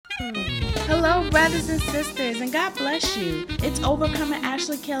Hello, brothers and sisters, and God bless you. It's Overcomer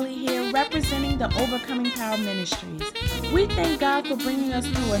Ashley Kelly here, representing the Overcoming Power Ministries. We thank God for bringing us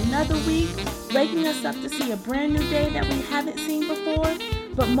through another week, waking us up to see a brand new day that we haven't seen before.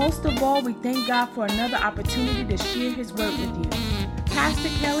 But most of all, we thank God for another opportunity to share His word with you. Pastor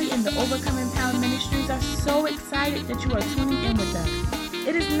Kelly and the Overcoming Power Ministries are so excited that you are tuning in with us.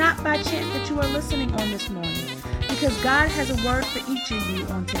 It is not by chance that you are listening on this morning, because God has a word for each of you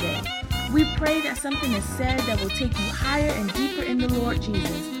on today. We pray that something is said that will take you higher and deeper in the Lord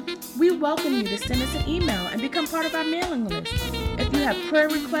Jesus. We welcome you to send us an email and become part of our mailing list. If you have prayer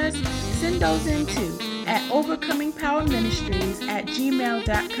requests, send those in too at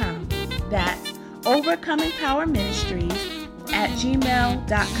overcomingpowerministries@gmail.com. That's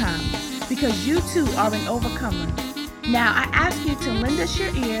overcomingpowerministries@gmail.com, because you too are an overcomer. Now I ask you to lend us your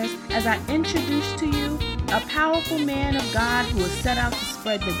ears as I introduce to you a powerful man of God who is set out to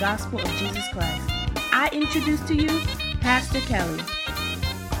spread the gospel of Jesus Christ. I introduce to you Pastor Kelly.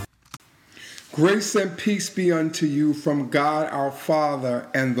 Grace and peace be unto you from God our Father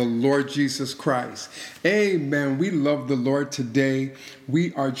and the Lord Jesus Christ. Amen. We love the Lord today.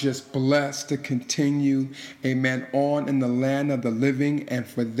 We are just blessed to continue, amen, on in the land of the living, and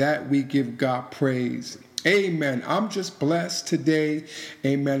for that we give God praise. Amen. I'm just blessed today.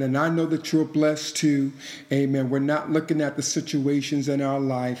 Amen. And I know that you're blessed too. Amen. We're not looking at the situations in our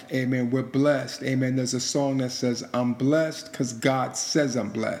life. Amen. We're blessed. Amen. There's a song that says, I'm blessed because God says I'm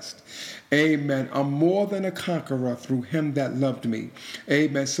blessed. Amen. I'm more than a conqueror through him that loved me.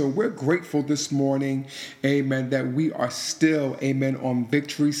 Amen. So we're grateful this morning, amen, that we are still, amen, on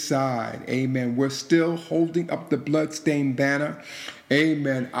victory's side. Amen. We're still holding up the bloodstained banner.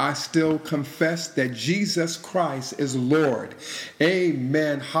 Amen. I still confess that Jesus Christ is Lord.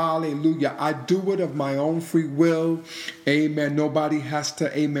 Amen. Hallelujah. I do it of my own free will. Amen. Nobody has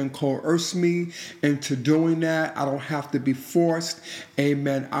to, amen, coerce me into doing that. I don't have to be forced.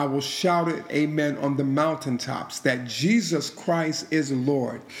 Amen. I will shout it, amen, on the mountaintops that Jesus Christ is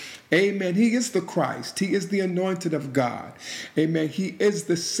Lord. Amen. He is the Christ. He is the anointed of God. Amen. He is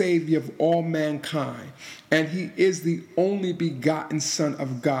the Savior of all mankind. And he is the only begotten Son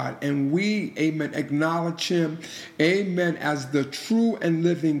of God. And we, amen, acknowledge him, amen, as the true and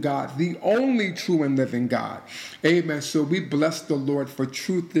living God, the only true and living God. Amen. So we bless the Lord for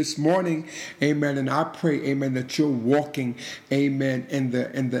truth this morning. Amen. And I pray, amen, that you're walking, amen, in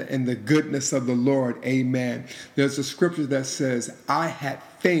the goodness of the Lord. Amen. There's a scripture that says, I had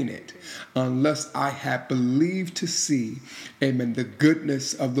fainted unless I had believed to see, amen, the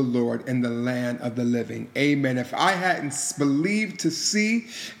goodness of the Lord in the land of the living. Amen. If I hadn't believed to see,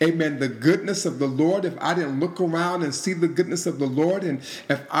 amen, the goodness of the Lord, if I didn't look around and see the goodness of the Lord, and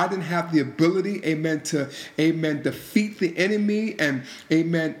if I didn't have the ability, amen, to, amen, defeat the enemy and,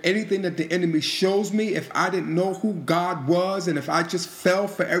 amen, anything that the enemy shows me, if I didn't know who God was, and if I just fell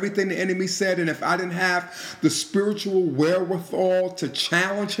for everything the enemy said, and if I didn't have the spiritual wherewithal to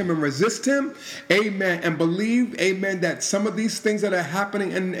challenge him and resist him, amen, and believe, amen, that some of these things that are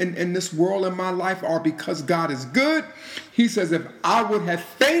happening in this world in my life are because God is good. He says, if I would have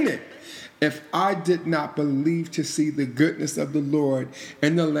fainted, if I did not believe to see the goodness of the Lord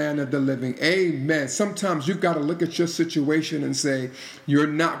in the land of the living. Amen. Sometimes you've got to look at your situation and say, you're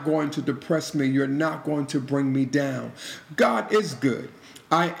not going to depress me. You're not going to bring me down. God is good.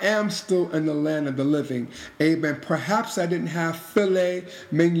 I am still in the land of the living. Amen. Perhaps I didn't have filet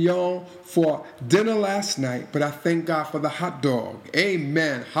mignon for dinner last night, but I thank God for the hot dog.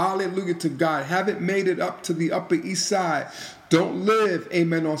 Amen. Hallelujah to God. Haven't made it up to the Upper East Side. Don't live,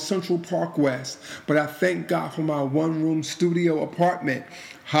 amen, on Central Park West, but I thank God for my one-room studio apartment.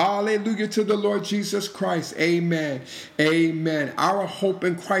 Hallelujah to the Lord Jesus Christ. Amen. Amen. Our hope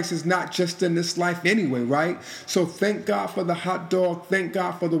in Christ is not just in this life anyway, right? So thank God for the hot dog. Thank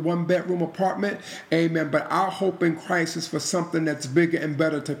God for the one-bedroom apartment. Amen. But our hope in Christ is for something that's bigger and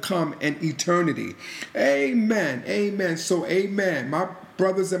better to come in eternity. Amen. Amen. So amen. My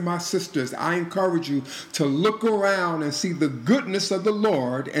brothers and my sisters, I encourage you to look around and see the goodness of the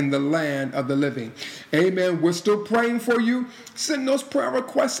Lord in the land of the living. Amen. We're still praying for you. Send those prayer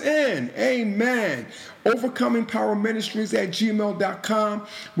requests in. Amen. Overcomingpowerministries@gmail.com.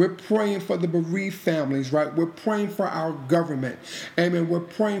 We're praying for the bereaved families, right? We're praying for our government. Amen. We're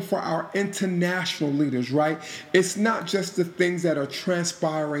praying for our international leaders, right? It's not just the things that are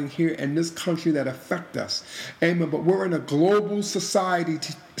transpiring here in this country that affect us. Amen. But we're in a global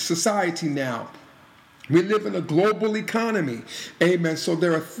society now. We live in a global economy. Amen. So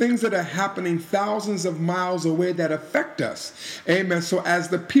there are things that are happening thousands of miles away that affect us. Amen. So as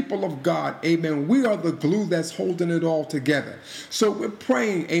the people of God, amen, we are the glue that's holding it all together. So we're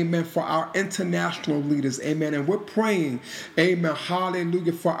praying, amen, for our international leaders. Amen. And we're praying, amen,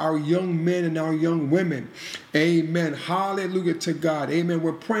 hallelujah, for our young men and our young women. Amen. Hallelujah to God. Amen.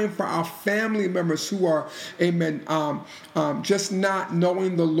 We're praying for our family members who are, amen, just not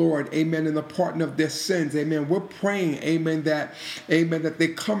knowing the Lord. Amen. And the pardon of their sins. Amen. We're praying, amen, that they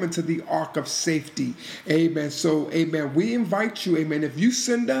come into the ark of safety. Amen. So, amen, we invite you, amen, if you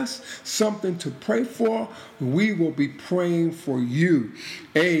send us something to pray for, we will be praying for you.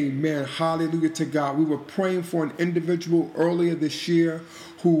 Amen. Hallelujah to God. We were praying for an individual earlier this year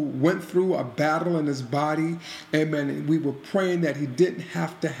who went through a battle in his body. Amen. And we were praying that he didn't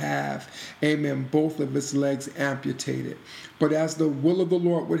have to have, amen, both of his legs amputated. But as the will of the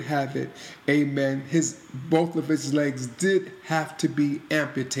Lord would have it, amen, both of his legs did have to be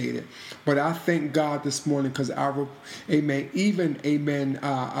amputated. But I thank God this morning because our, amen, even, amen,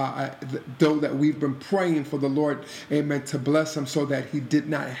 though that we've been praying for the Lord, amen, to bless him so that he did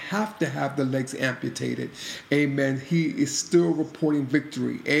not have to have the legs amputated. Amen. He is still reporting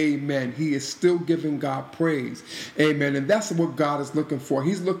victory. Amen. He is still giving God praise. Amen. And that's what God is looking for.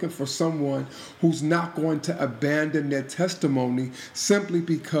 He's looking for someone who's not going to abandon their testimony simply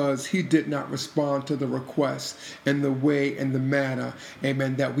because he did not respond to the request in the way and the manner,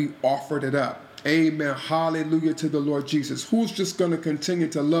 amen, that we offered it up. Amen. Hallelujah to the Lord Jesus. Who's just going to continue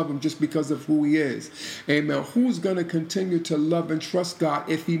to love him just because of who he is? Amen. Who's going to continue to love and trust God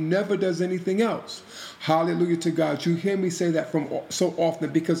if he never does anything else? Hallelujah to God. You hear me say that from so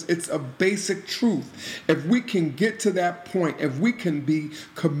often because it's a basic truth. If we can get to that point, if we can be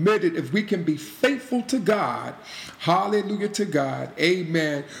committed, if we can be faithful to God, hallelujah to God,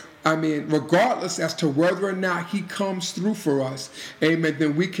 amen, I mean, regardless as to whether or not he comes through for us, amen,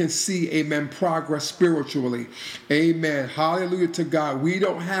 then we can see, amen, progress spiritually. Amen. Hallelujah to God. We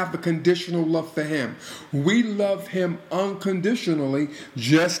don't have a conditional love for him. We love him unconditionally,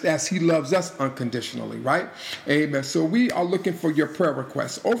 just as he loves us unconditionally, right? Amen. So we are looking for your prayer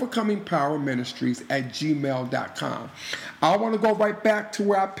requests. overcomingpowerministries@gmail.com. I want to go right back to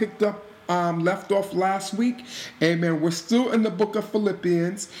where I left off last week. Amen. We're still in the book of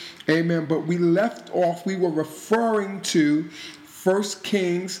Philippians. Amen. But we were referring to 1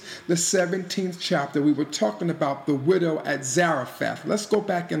 Kings, the 17th chapter. We were talking about the widow at Zarephath. Let's go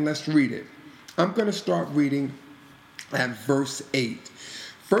back and let's read it. I'm going to start reading at verse 8.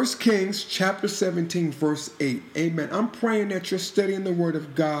 1 Kings chapter 17, verse 8. Amen. I'm praying that you're studying the word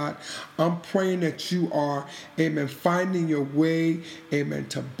of God. I'm praying that you are, amen, finding your way, amen,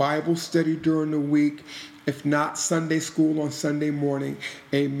 to Bible study during the week. If not Sunday school on Sunday morning,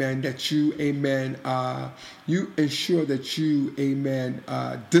 amen, that you, amen, you ensure that you, amen,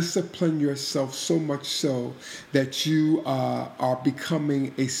 discipline yourself so much so that you are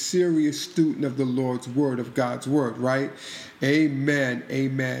becoming a serious student of the Lord's word, of God's word, right? Amen,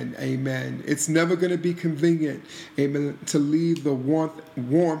 amen, amen. It's never going to be convenient, amen, to leave the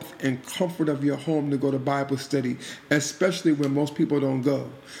warmth and comfort of your home to go to Bible study, especially when most people don't go.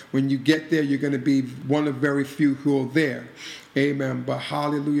 When you get there, you're going to be one of very few who are there. Amen. But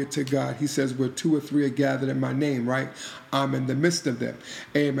hallelujah to God. He says where 2 or 3 are gathered in my name, right? I'm in the midst of them.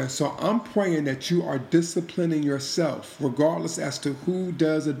 Amen. So I'm praying that you are disciplining yourself, regardless as to who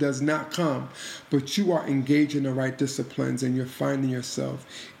does or does not come, but you are engaging the right disciplines and you're finding yourself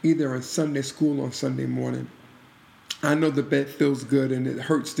either in Sunday school on Sunday morning. I know the bed feels good and it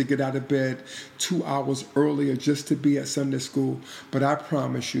hurts to get out of bed 2 hours earlier just to be at Sunday school. But I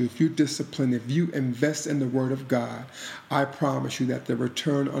promise you, if you discipline, if you invest in the Word of God, I promise you that the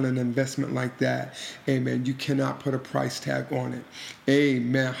return on an investment like that, amen, you cannot put a price tag on it.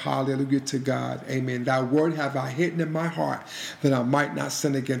 Amen. Hallelujah to God. Amen. Thy word have I hidden in my heart that I might not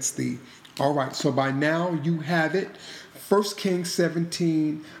sin against thee. All right, so by now you have it. 1 Kings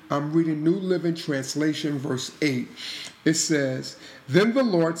 17, I'm reading New Living Translation, verse 8. It says, Then the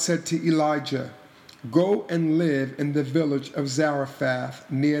Lord said to Elijah, Go and live in the village of Zarephath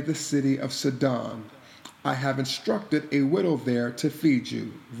near the city of Sidon. I have instructed a widow there to feed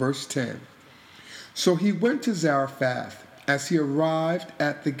you. Verse 10. So he went to Zarephath. As he arrived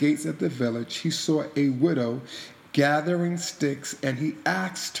at the gates of the village, he saw a widow gathering sticks, and he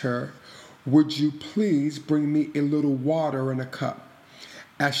asked her, Would you please bring me a little water in a cup?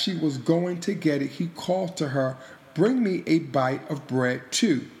 As she was going to get it, he called to her, Bring me a bite of bread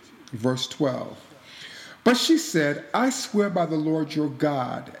too. Verse 12. But she said, I swear by the Lord your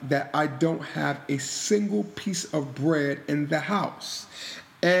God that I don't have a single piece of bread in the house,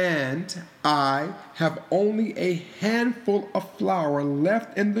 and I have only a handful of flour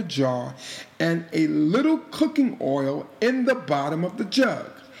left in the jar and a little cooking oil in the bottom of the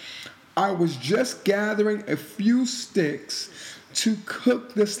jug. I was just gathering a few sticks to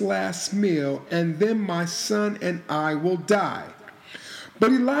cook this last meal, and then my son and I will die."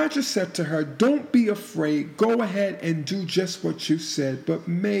 But Elijah said to her, "Don't be afraid. Go ahead and do just what you said, but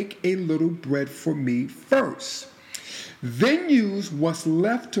make a little bread for me first. Then use what's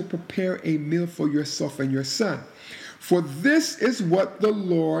left to prepare a meal for yourself and your son. For this is what the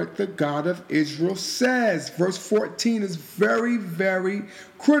Lord, the God of Israel, says." Verse 14 is very, very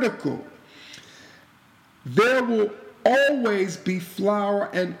critical. "There will always be flour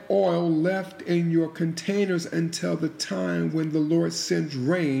and oil left in your containers until the time when the Lord sends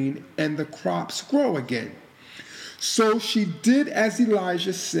rain and the crops grow again." So she did as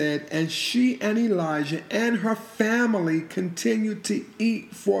Elijah said, and she and Elijah and her family continued to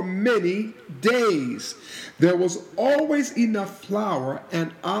eat for many days. There was always enough flour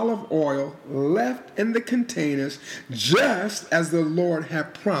and olive oil left in the containers, just as the Lord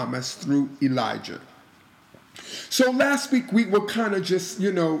had promised through Elijah. So last week we were kind of just,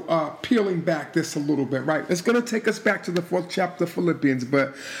 peeling back this a little bit, right? It's going to take us back to the 4th chapter of Philippians,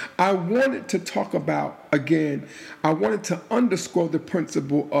 but I wanted to talk about, again, I wanted to underscore the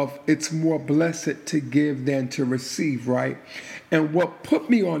principle of it's more blessed to give than to receive, right? And what put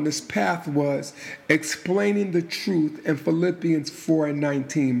me on this path was explaining the truth in Philippians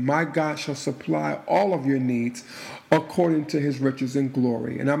 4:19. "My God shall supply all of your needs according to his riches and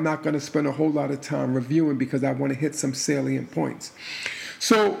glory." And I'm not going to spend a whole lot of time reviewing because I want to hit some salient points.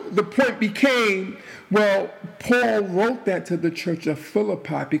 So the point became, Paul wrote that to the church of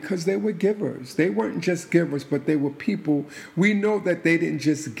Philippi because they were givers. They weren't just givers, but they were people. We know that they didn't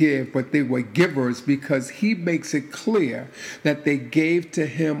just give, but they were givers because he makes it clear that they gave to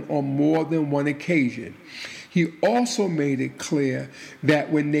him on more than one occasion. He also made it clear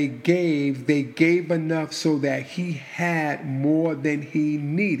that when they gave enough so that he had more than he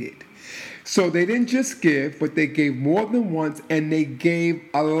needed. So they didn't just give, but they gave more than once, and they gave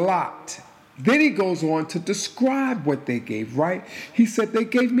a lot. Then he goes on to describe what they gave, right? He said, "They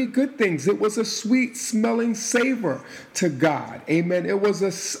gave me good things. It was a sweet smelling savor to God." Amen. It was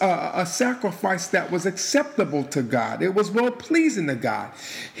a sacrifice that was acceptable to God. It was well pleasing to God.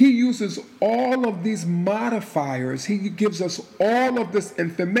 He uses all of these modifiers. He gives us all of this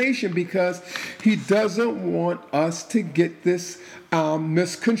information because he doesn't want us to get this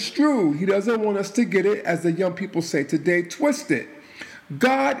misconstrued. He doesn't want us to get it, as the young people say today, twisted.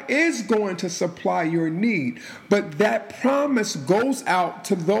 God is going to supply your need, but that promise goes out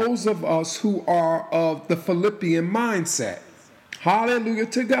to those of us who are of the Philippian mindset. Hallelujah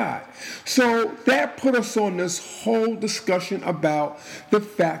to God. So that put us on this whole discussion about the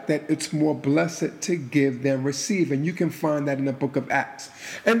fact that it's more blessed to give than receive. And you can find that in the book of Acts.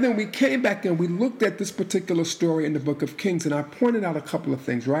 And then we came back and we looked at this particular story in the book of Kings, and I pointed out a couple of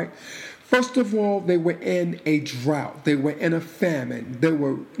things, right? First of all, they were in a drought. They were in a famine. They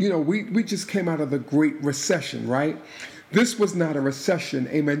were, we just came out of the Great Recession, right? This was not a recession,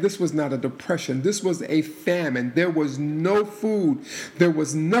 amen. This was not a depression. This was a famine. There was no food. There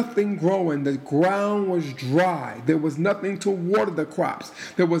was nothing growing. The ground was dry. There was nothing to water the crops.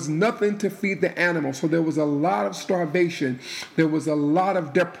 There was nothing to feed the animals. So there was a lot of starvation. There was a lot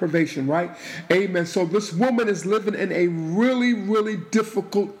of deprivation, right? Amen. So this woman is living in a really, really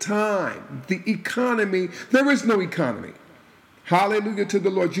difficult time. The economy, there is no economy. Hallelujah to the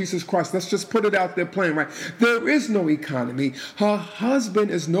Lord Jesus Christ. Let's just put it out there plain, right? There is no economy. Her husband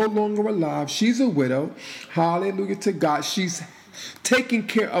is no longer alive. She's a widow. Hallelujah to God. She's taking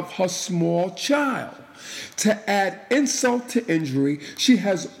care of her small child. To add insult to injury, she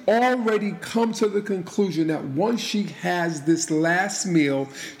has already come to the conclusion that once she has this last meal,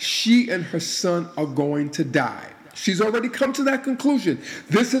 she and her son are going to die. She's already come to that conclusion.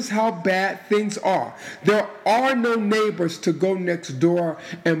 This is how bad things are. There are no neighbors to go next door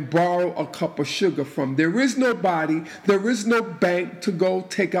and borrow a cup of sugar from. There is nobody, there is no bank to go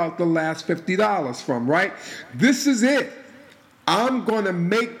take out the last $50 from, right? This is it. I'm going to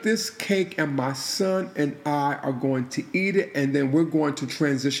make this cake and my son and I are going to eat it, and then we're going to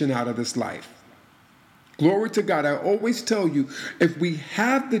transition out of this life. Glory to God. I always tell you, if we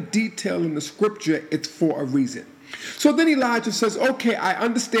have the detail in the scripture, it's for a reason. So then Elijah says, okay, I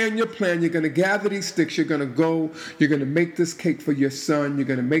understand your plan. You're going to gather these sticks. You're going to go. You're going to make this cake for your son. You're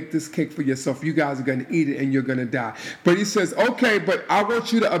going to make this cake for yourself. You guys are going to eat it and you're going to die. But he says, okay, but I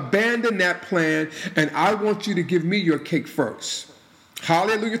want you to abandon that plan and I want you to give me your cake first.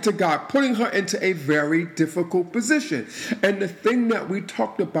 Hallelujah to God, putting her into a very difficult position. And the thing that we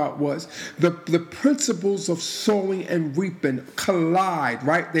talked about was the principles of sowing and reaping collide,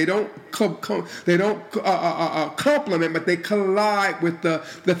 right? They don't complement, but they collide with the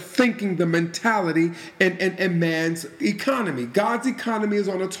thinking, the mentality, and man's economy. God's economy is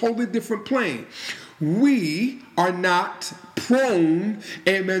on a totally different plane. We are not prone,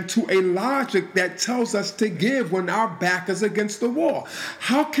 amen, to a logic that tells us to give when our back is against the wall.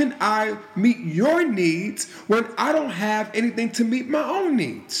 How can I meet your needs when I don't have anything to meet my own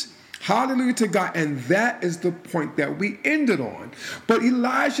needs? Hallelujah to God. And that is the point that we ended on. But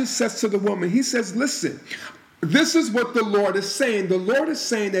Elijah says to the woman, he says, listen, this is what the Lord is saying. The Lord is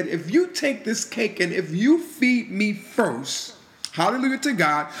saying that if you take this cake and if you feed me first, hallelujah to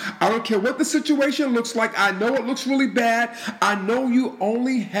God, I don't care what the situation looks like. I know it looks really bad. I know you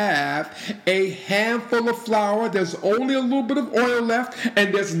only have a handful of flour. There's only a little bit of oil left,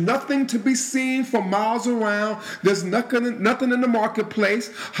 and there's nothing to be seen for miles around. There's nothing in the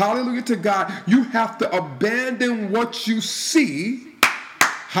marketplace. Hallelujah to God. You have to abandon what you see.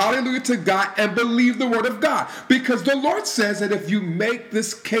 Hallelujah to God, and believe the word of God. Because the Lord says that if you make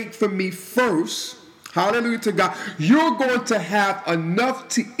this cake for me first, hallelujah to God, you're going to have enough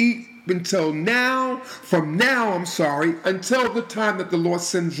to eat until until the time that the Lord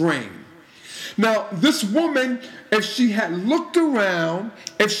sends rain. Now, this woman, if she had looked around,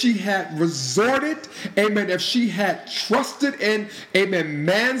 if she had resorted, amen, if she had trusted in, amen,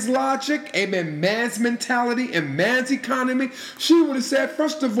 man's logic, amen, man's mentality and man's economy, she would have said,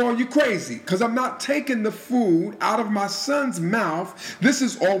 first of all, you're crazy, because I'm not taking the food out of my son's mouth. This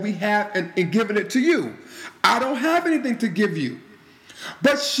is all we have and giving it to you. I don't have anything to give you.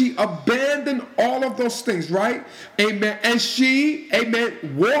 But she abandoned all of those things, right? Amen. And she,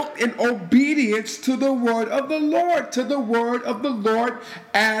 amen, walked in obedience to the word of the Lord,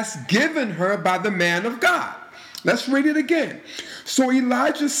 as given her by the man of God. Let's read it again. So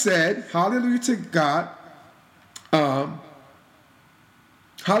Elijah said, hallelujah to God.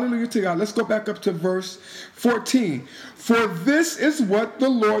 Hallelujah to God. Let's go back up to verse 14. For this is what the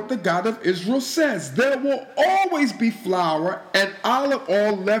Lord, the God of Israel, says. There will always be flour and olive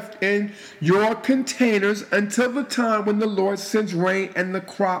oil left in your containers until the time when the Lord sends rain and the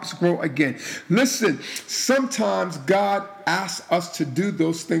crops grow again. Listen, sometimes God asks us to do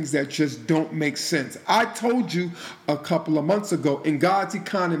those things that just don't make sense. I told you a couple of months ago, in God's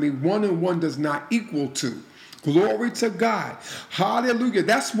economy, 1 and 1 does not equal 2. Glory to God. Hallelujah.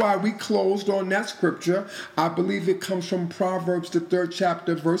 That's why we closed on that scripture. I believe it comes from Proverbs, the 3rd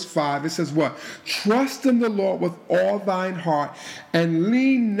chapter, verse 5. It says what? Trust in the Lord with all thine heart and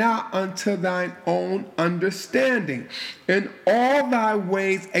lean not unto thine own understanding. In all thy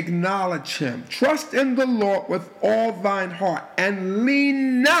ways acknowledge him. Trust in the Lord with all thine heart and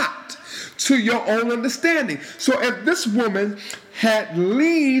lean not to your own understanding. So if this woman had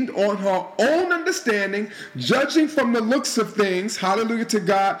leaned on her own understanding, judging from the looks of things, hallelujah to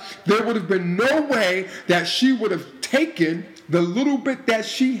God, there would have been no way that she would have taken the little bit that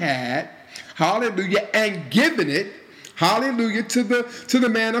she had, hallelujah, and given it, hallelujah, to the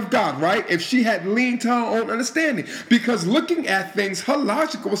man of God, right? If she had leaned to her own understanding. Because looking at things, her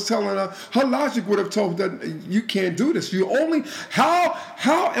logic was telling her, her logic would have told her, you can't do this.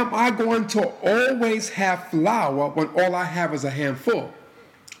 How am I going to always have flour when all I have is a handful?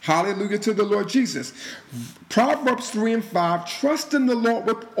 Hallelujah to the Lord Jesus. Proverbs 3 and 5, trust in the Lord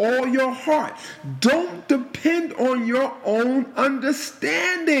with all your heart. Don't depend on your own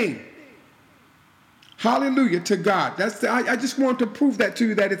understanding. Hallelujah to God. I just want to prove that to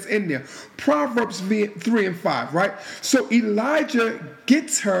you, that it's in there. Proverbs 3 and 5, right? So Elijah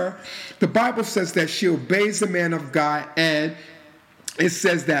gets her. The Bible says that she obeys the man of God, and it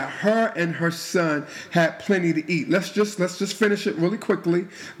says that her and her son had plenty to eat. Let's just finish it really quickly.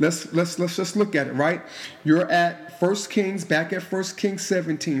 Let's just look at it, right? You're at 1 Kings, back at 1 Kings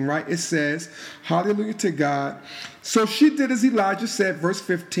 17, right? It says, hallelujah to God. So she did as Elijah said, verse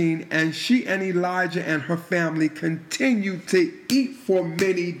 15, and she and Elijah and her family continued to eat for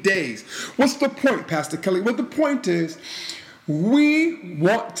many days. What's the point, Pastor Kelly? Well, the point is, we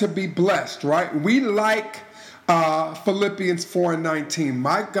want to be blessed, right? We like Philippians 4 and 19.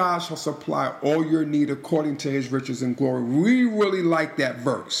 My God shall supply all your need according to his riches and glory. We really like that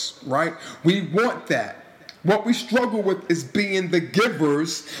verse, right? We want that. What we struggle with is being the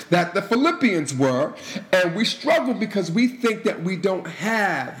givers that the Philippians were. And we struggle because we think that we don't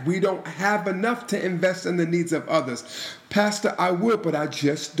have enough to invest in the needs of others. Pastor, I would, but I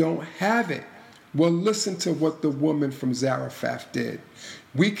just don't have it. Well, listen to what the woman from Zarephath did.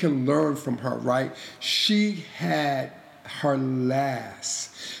 We can learn from her, right? She had her last.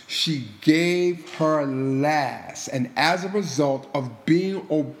 She gave her last. And as a result of being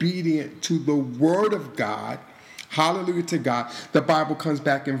obedient to the word of God, hallelujah to God, the Bible comes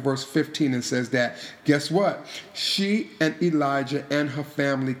back in verse 15 and says that, guess what? She and Elijah and her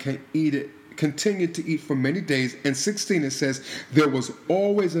family continued to eat for many days. And 16, it says, there was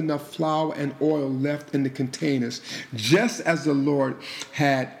always enough flour and oil left in the containers, just as the Lord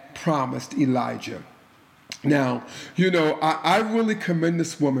had promised Elijah. Now, I really commend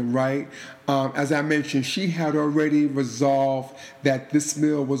this woman, right? As I mentioned, she had already resolved that this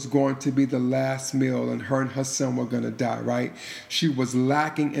meal was going to be the last meal and her son were going to die, right? She was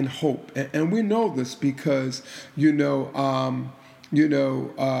lacking in hope. And we know this because,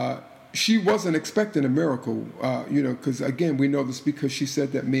 she wasn't expecting a miracle, because, again, we know this because she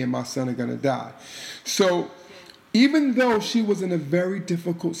said that me and my son are going to die. So even though she was in a very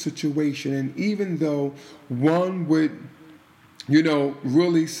difficult situation, and even though one would,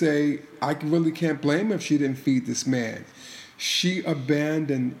 really say, I really can't blame her if she didn't feed this man, she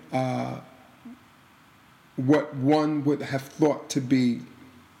abandoned what one would have thought to be,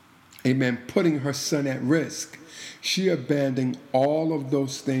 amen, putting her son at risk. She abandoned all of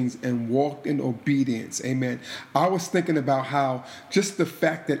those things and walked in obedience. Amen. I was thinking about how just the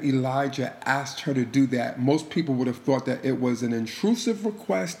fact that Elijah asked her to do that, most people would have thought that it was an intrusive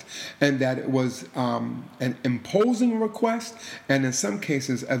request and that it was an imposing request, and in some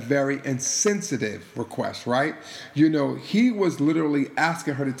cases a very insensitive request, right? He was literally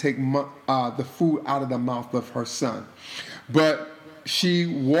asking her to take the food out of the mouth of her son. But she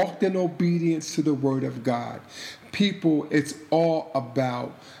walked in obedience to the word of God. People, it's all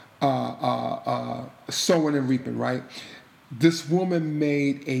about sowing and reaping, right? This woman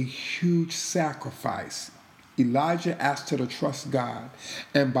made a huge sacrifice. Elijah asked her to trust God,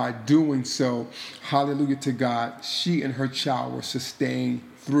 and by doing so, hallelujah to God, she and her child were sustained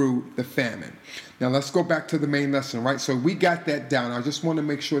through the famine. Now let's go back to the main lesson, right? So we got that down. I just want to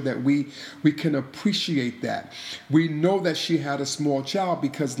make sure that we can appreciate that. We know that she had a small child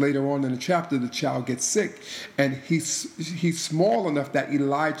because later on in the chapter, the child gets sick, and he's small enough that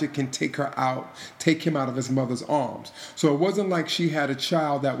Elijah can take him out of his mother's arms. So it wasn't like she had a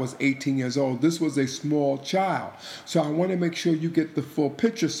child that was 18 years old. This was a small child. So I want to make sure you get the full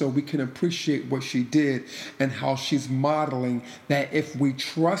picture so we can appreciate what she did and how she's modeling that if we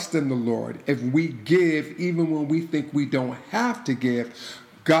trust in the Lord, if we give even when we think we don't have to give,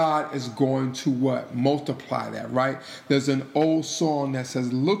 God is going to what? Multiply that, right? There's an old song that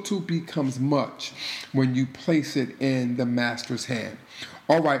says, little becomes much when you place it in the master's hand.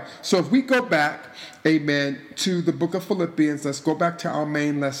 All right, so if we go back, amen, to the book of Philippians, let's go back to our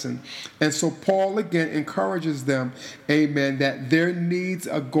main lesson. And so Paul again encourages them, amen, that their needs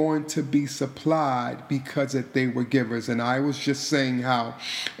are going to be supplied because that they were givers. And I was just saying how,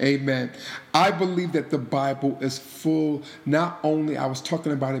 amen, I believe that the Bible is full, not only, I was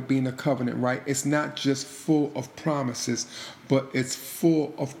talking about it being a covenant, right? It's not just full of promises, but it's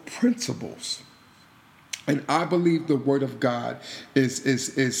full of principles. And I believe the Word of God is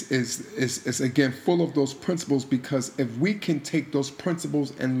again full of those principles, because if we can take those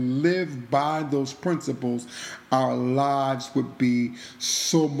principles and live by those principles, our lives would be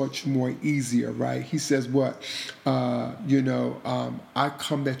so much more easier, right? He says what? I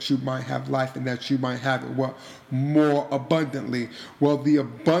come that you might have life and that you might have it what? More abundantly. Well, the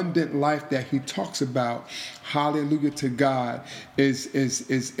abundant life that he talks about, hallelujah to God,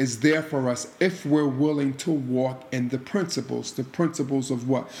 is there for us if we're willing to walk in the principles of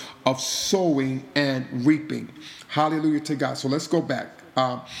what? Of sowing and reaping. Hallelujah to God. So let's go back.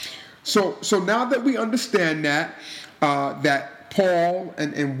 So now that we understand that Paul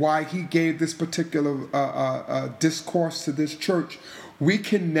and why he gave this particular discourse to this church, we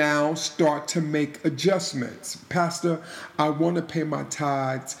can now start to make adjustments. Pastor, I want to pay my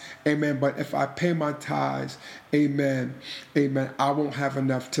tithes, amen, but if I pay my tithes, amen, I won't have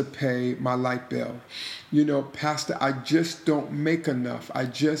enough to pay my light bill. Pastor, I just don't make enough.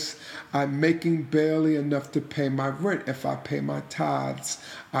 I'm making barely enough to pay my rent. If I pay my tithes,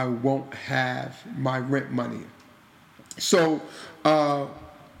 I won't have my rent money. So,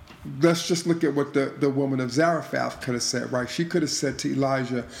 let's just look at what the woman of Zarephath could have said, right? She could have said to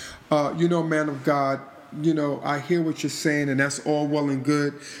Elijah, man of God, I hear what you're saying, and that's all well and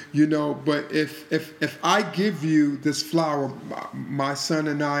good, but if I give you this flour, my son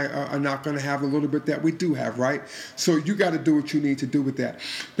and I are not going to have a little bit that we do have, right? So you got to do what you need to do with that.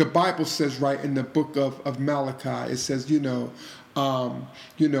 The Bible says, right, in the book of Malachi, it says, will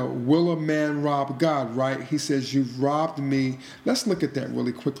a man rob God, right? He says, you've robbed me. Let's look at that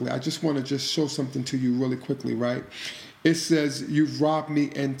really quickly. I just want to show something to you really quickly, right? it says, you've robbed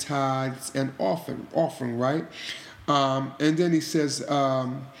me in tithes and offering, right? And then he says,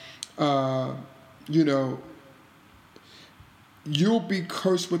 you'll be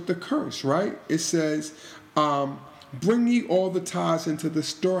cursed with the curse, right? It says, bring ye all the tithes into the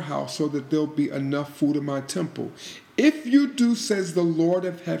storehouse so that there'll be enough food in my temple. If you do, says the Lord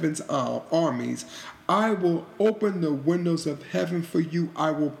of heaven's armies, I will open the windows of heaven for you.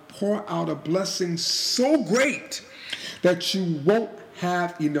 I will pour out a blessing so great that you won't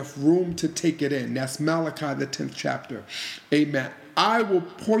have enough room to take it in. That's Malachi, the 10th chapter. Amen. I will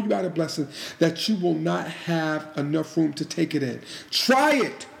pour you out a blessing that you will not have enough room to take it in. Try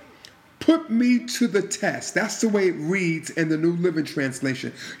it. Put me to the test. That's the way it reads in the New Living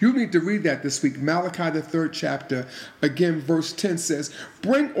Translation. You need to read that this week. Malachi, the 3rd chapter. Again, verse 10 says,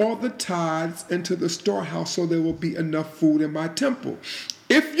 bring all the tithes into the storehouse so there will be enough food in my temple.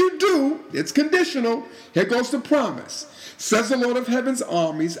 If you do, it's conditional. Here goes the promise. Says the Lord of heaven's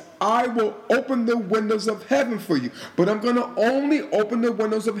armies, I will open the windows of heaven for you. But I'm going to only open the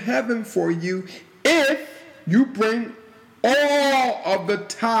windows of heaven for you if you bring all of the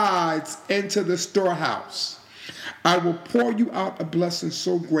tithes into the storehouse. I will pour you out a blessing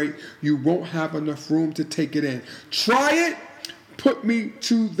so great you won't have enough room to take it in. Try it. Put me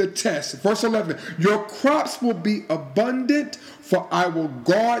to the test. Verse 11, your crops will be abundant, for I will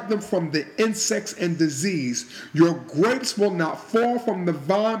guard them from the insects and disease. Your grapes will not fall from the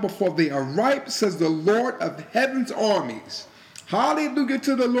vine before they are ripe, says the Lord of heaven's armies. Hallelujah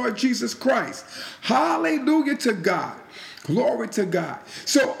to the Lord Jesus Christ. Hallelujah to God. Glory to God.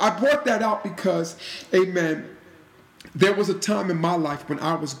 So I brought that out because, amen, there was a time in my life when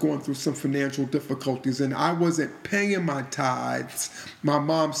I was going through some financial difficulties and I wasn't paying my tithes. My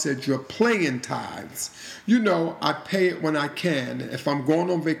mom said, you're playing tithes. You know, I pay it when I can. If I'm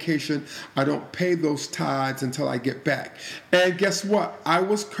going on vacation, I don't pay those tithes until I get back. And guess what? I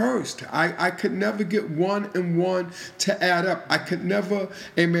was cursed. I could never get one and one to add up. I could never,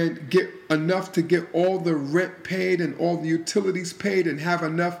 amen, get enough to get all the rent paid and all the utilities paid and have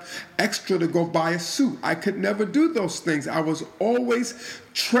enough extra to go buy a suit. I could never do those things. I was always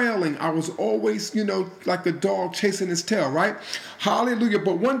trailing. I was always, like a dog chasing his tail, right? Hallelujah.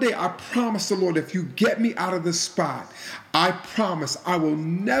 But one day I promised the Lord, if you get me out of this spot, I promise I will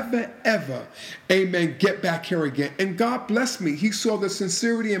never, ever, amen, get back here again. And God bless me. He saw the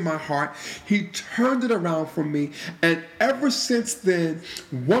sincerity in my heart. He turned it around for me. And ever since then,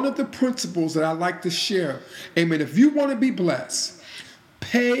 one of the principles that I like to share, amen, if you want to be blessed,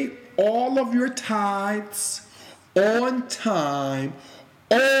 pay all of your tithes on time,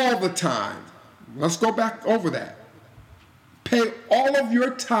 all the time. Let's go back over that. Pay all of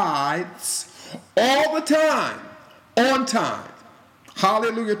your tithes all the time, on time.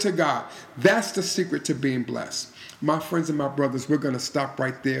 Hallelujah to God. That's the secret to being blessed. My friends and my brothers, we're going to stop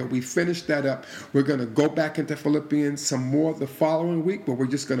right there. We finished that up. We're going to go back into Philippians some more the following week, but we're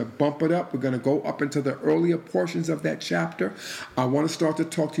just going to bump it up. We're going to go up into the earlier portions of that chapter. I want to start to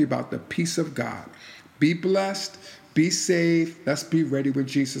talk to you about the peace of God. Be blessed. Be saved. Let's be ready when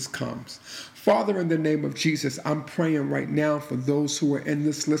Jesus comes. Father, in the name of Jesus, I'm praying right now for those who are in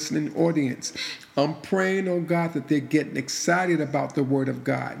this listening audience. I'm praying, oh God, that they're getting excited about the Word of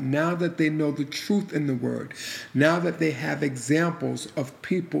God. Now that they know the truth in the Word. Now that they have examples of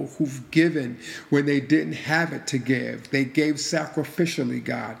people who've given when they didn't have it to give. They gave sacrificially,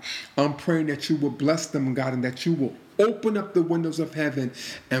 God. I'm praying that you will bless them, God, and that you will open up the windows of heaven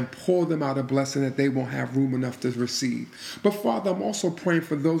and pour them out a blessing that they won't have room enough to receive. But Father, I'm also praying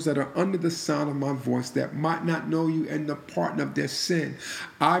for those that are under the sound of my voice that might not know you and the pardon of their sin.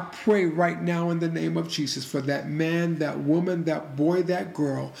 I pray right now in the name of Jesus for that man, that woman, that boy, that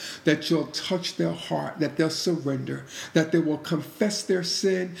girl, that you'll touch their heart, that they'll surrender, that they will confess their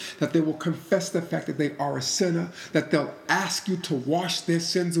sin, that they will confess the fact that they are a sinner, that they'll ask you to wash their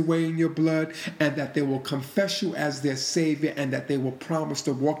sins away in your blood, and that they will confess you as their Savior, and that they will promise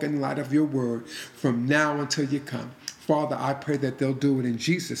to walk in light of your word from now until you come. Father, I pray that they'll do it in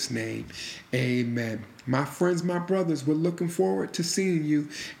Jesus' name. Amen. My friends, my brothers, we're looking forward to seeing you.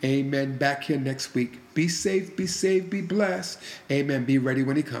 Amen. Back here next week. Be safe, be saved, be blessed. Amen. Be ready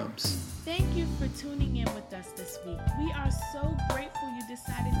when he comes. Thank you for tuning in with us this week. We are so grateful you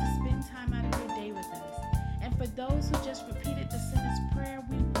decided to spend time out of your day with us. And for those who just repeated the sinner's prayer,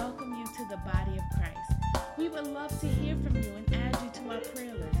 we welcome you to the body of Christ. We would love to hear from you and add you to our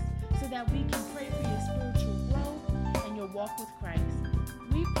prayer list so that we can pray for your spiritual growth and your walk with Christ.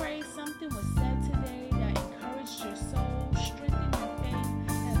 We pray something was said today that encouraged your soul, strengthened your faith,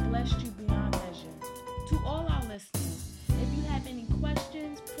 and blessed you beyond measure. To all our listeners, if you have any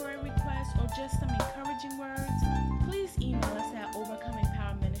questions, prayer requests, or just some encouraging words, please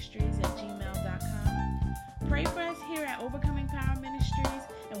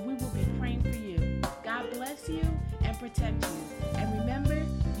protect you. And remember,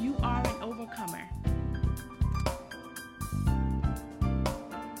 you are an overcomer.